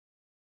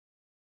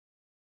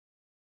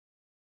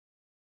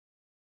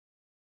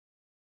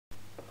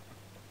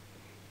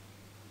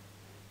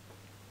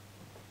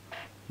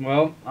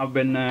Well, I've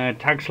been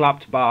tag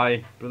slapped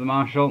by Brother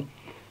Marshall,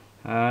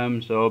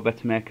 so I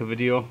better make a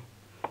video.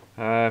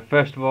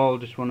 First of all,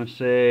 just want to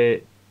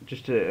say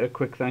just a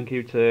quick thank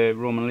you to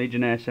Roman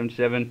Legionnaire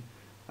 77.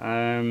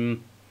 That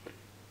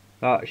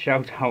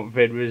shout out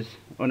vid was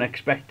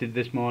unexpected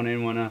this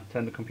morning when I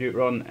turned the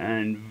computer on,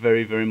 and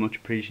very much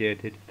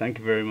appreciated. Thank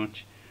you very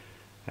much.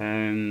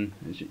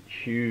 It's a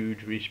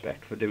huge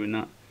respect for doing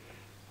that.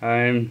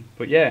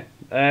 But yeah,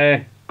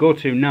 go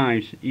to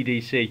knives,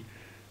 EDC.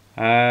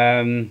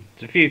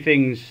 There's a few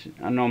things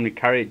I normally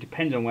carry. It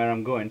depends on where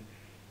I'm going.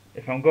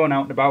 If I'm going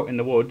out and about in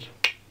the woods,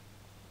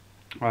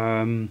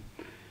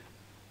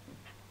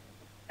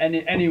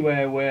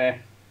 anywhere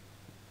where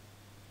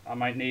I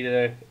might need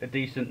a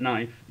decent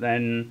knife,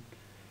 then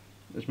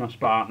there's my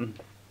Spartan,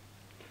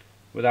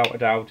 without a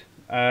doubt.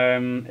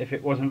 If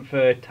it wasn't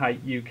for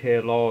tight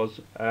UK laws,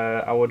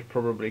 I would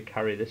probably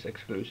carry this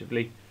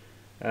exclusively,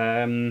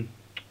 because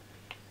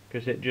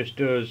it just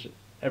does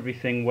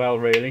everything well,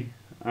 really.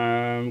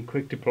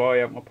 Quick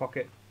deploy out my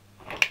pocket.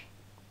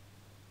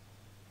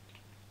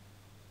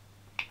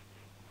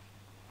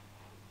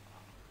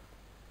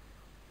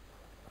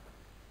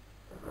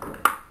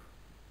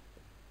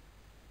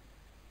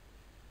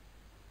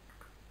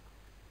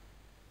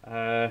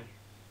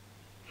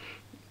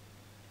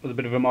 With a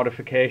bit of a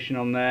modification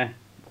on there,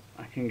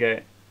 I can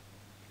get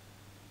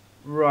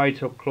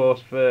right up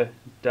close for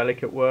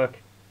delicate work,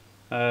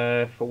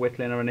 for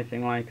whittling or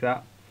anything like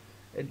that.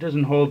 It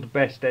doesn't hold the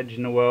best edge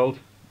in the world.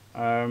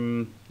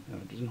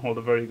 It doesn't hold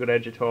a very good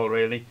edge at all,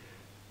 really,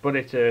 but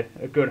it's a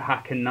good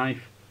hacking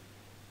knife.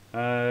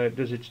 It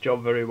does its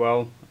job very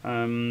well.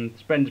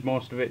 Spends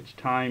most of its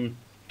time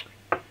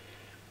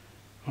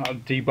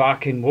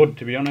debarking wood,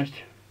 to be honest.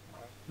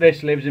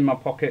 This lives in my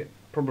pocket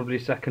probably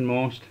second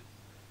most,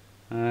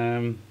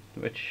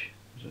 which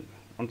is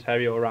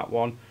Ontario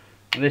Rat1,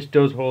 and this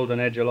does hold an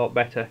edge a lot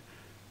better,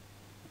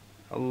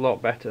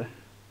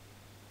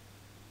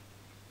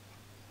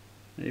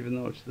 even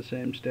though it's the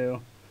same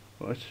steel,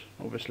 but it's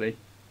obviously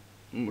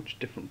a much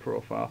different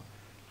profile.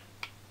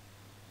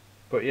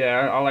 But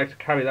yeah, I like to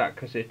carry that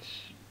because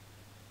it's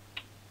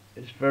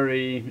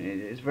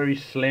very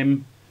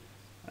slim.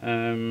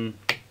 It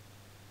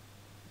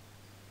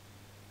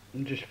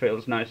just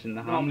feels nice in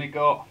the hand. Normally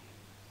got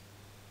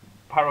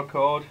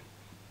paracord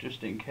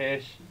just in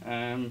case,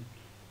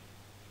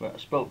 but I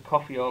spilt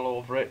coffee all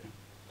over it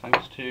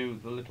thanks to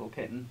the little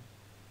kitten.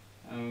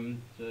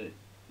 So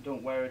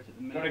don't wear it at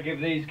the minute. Gotta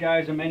give these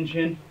guys a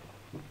mention,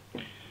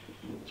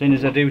 seeing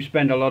as I do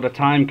spend a lot of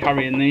time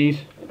carrying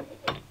these.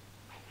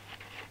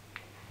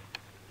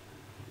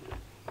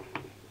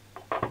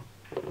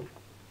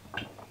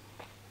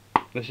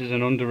 This is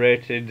an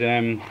underrated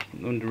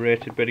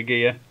bit of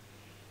gear.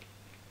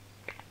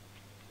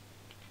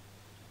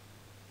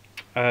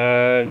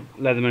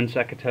 Leatherman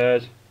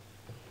secateurs.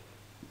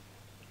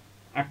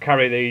 I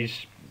carry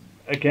these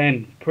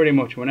again pretty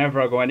much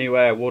whenever I go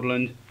anywhere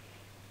woodland.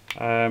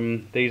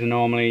 These are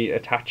normally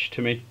attached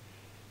to me,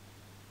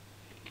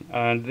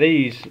 and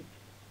these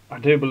I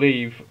do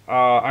believe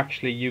are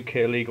actually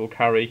UK legal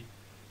carry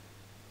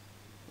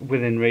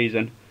within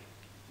reason,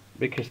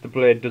 because the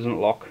blade doesn't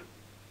lock.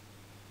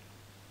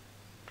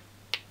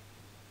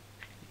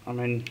 I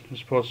mean, I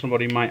suppose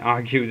somebody might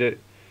argue that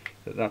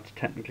that's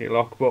technically a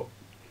lock, but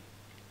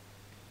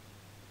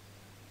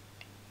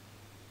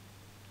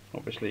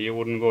obviously you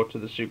wouldn't go to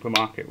the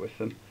supermarket with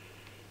them.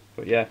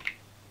 But yeah,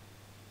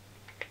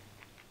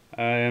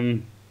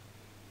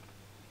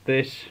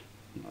 this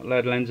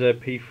Leadlenser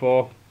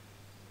P4,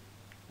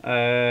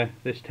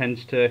 this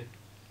tends to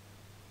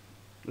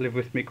live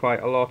with me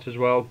quite a lot as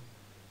well,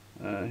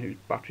 whose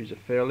batteries are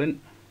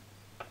failing.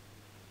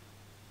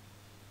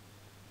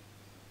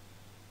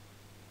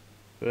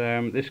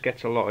 But this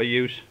gets a lot of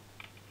use.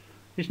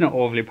 It's not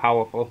overly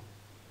powerful.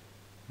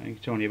 I think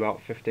it's only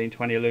about 15-20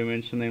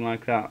 lumens, something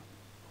like that.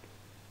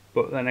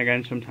 But then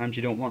again, sometimes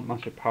you don't want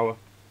massive power.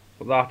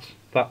 But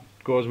that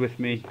goes with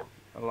me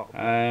a lot.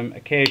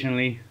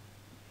 Occasionally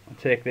I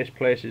take this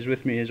places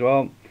with me as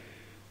well,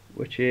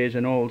 which is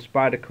an old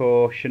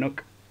Spyderco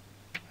Chinook.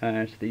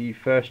 It's the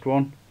first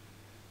one.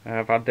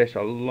 I've had this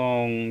a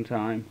long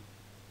time.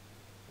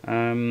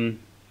 I've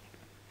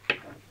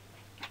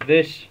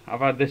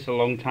had this a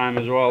long time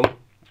as well.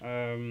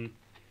 I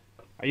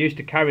used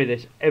to carry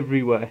this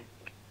everywhere,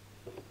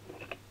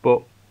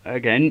 but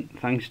again,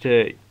 thanks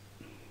to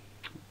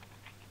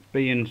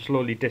being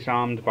slowly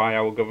disarmed by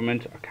our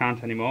government, I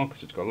can't anymore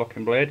because it's got a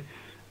locking blade.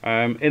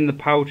 In the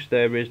pouch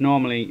there is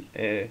normally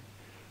a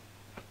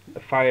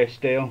fire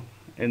steel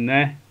in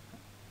there,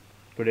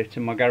 but it's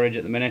in my garage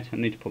at the minute. I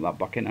need to put that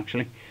back in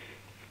actually.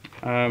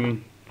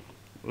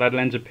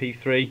 Leadlenser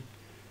P3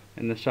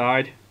 in the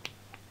side.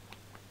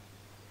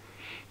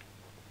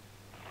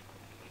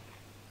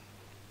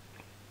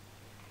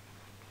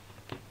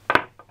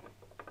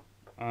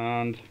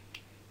 And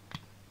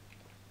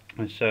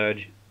a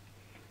surge.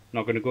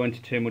 Not going to go into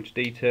too much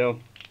detail,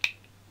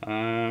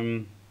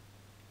 but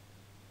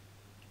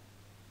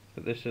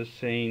this has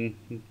seen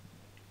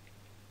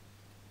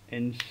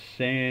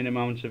insane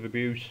amounts of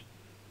abuse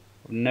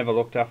I've never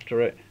looked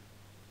after it.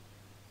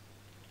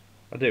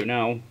 I do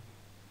now,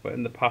 but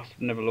in the past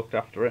I've never looked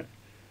after it.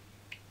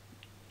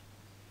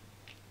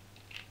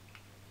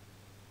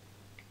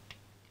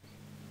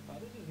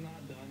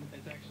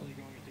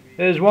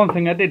 There's one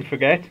thing I did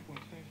forget,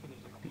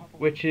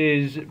 which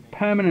is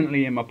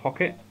permanently in my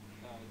pocket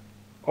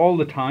all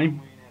the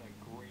time,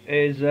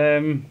 is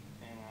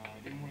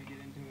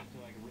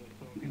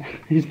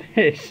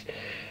this.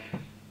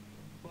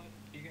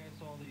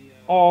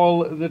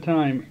 All the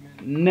time,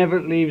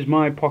 never leaves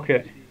my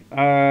pocket.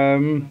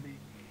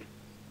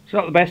 It's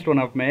not the best one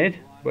I've made,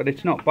 but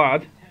it's not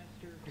bad.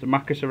 It's a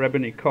mkmzr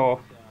ebony core,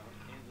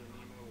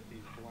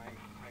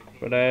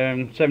 but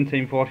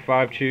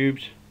 1745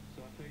 tubes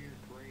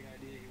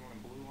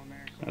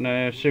and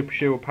a super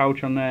shooter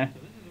pouch on there.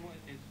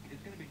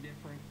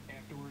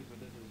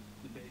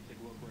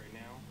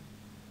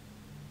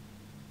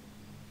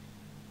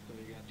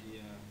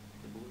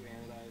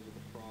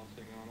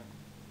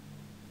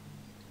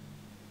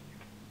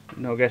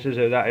 No guesses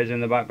who that is in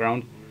the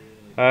background.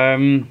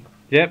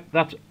 Yep,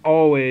 that's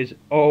always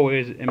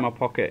in my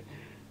pocket.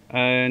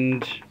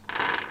 And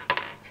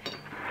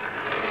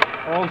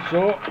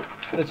also,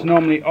 it's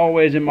normally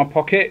always in my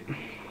pocket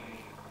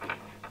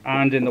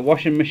and in the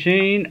washing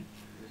machine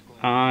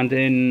and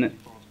in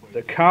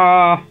the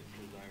car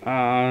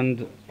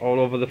and all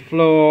over the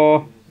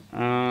floor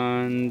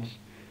and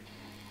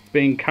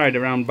being carried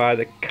around by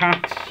the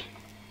cats.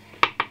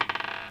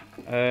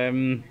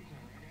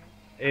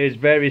 Is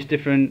various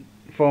different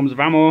forms of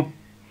ammo,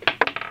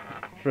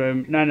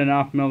 from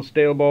 9.5mm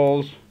steel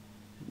balls,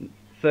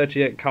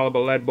 38 caliber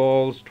lead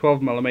balls,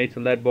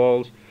 12mm lead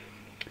balls.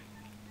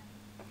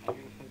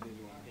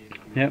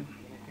 Yep,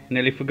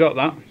 nearly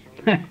forgot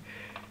that.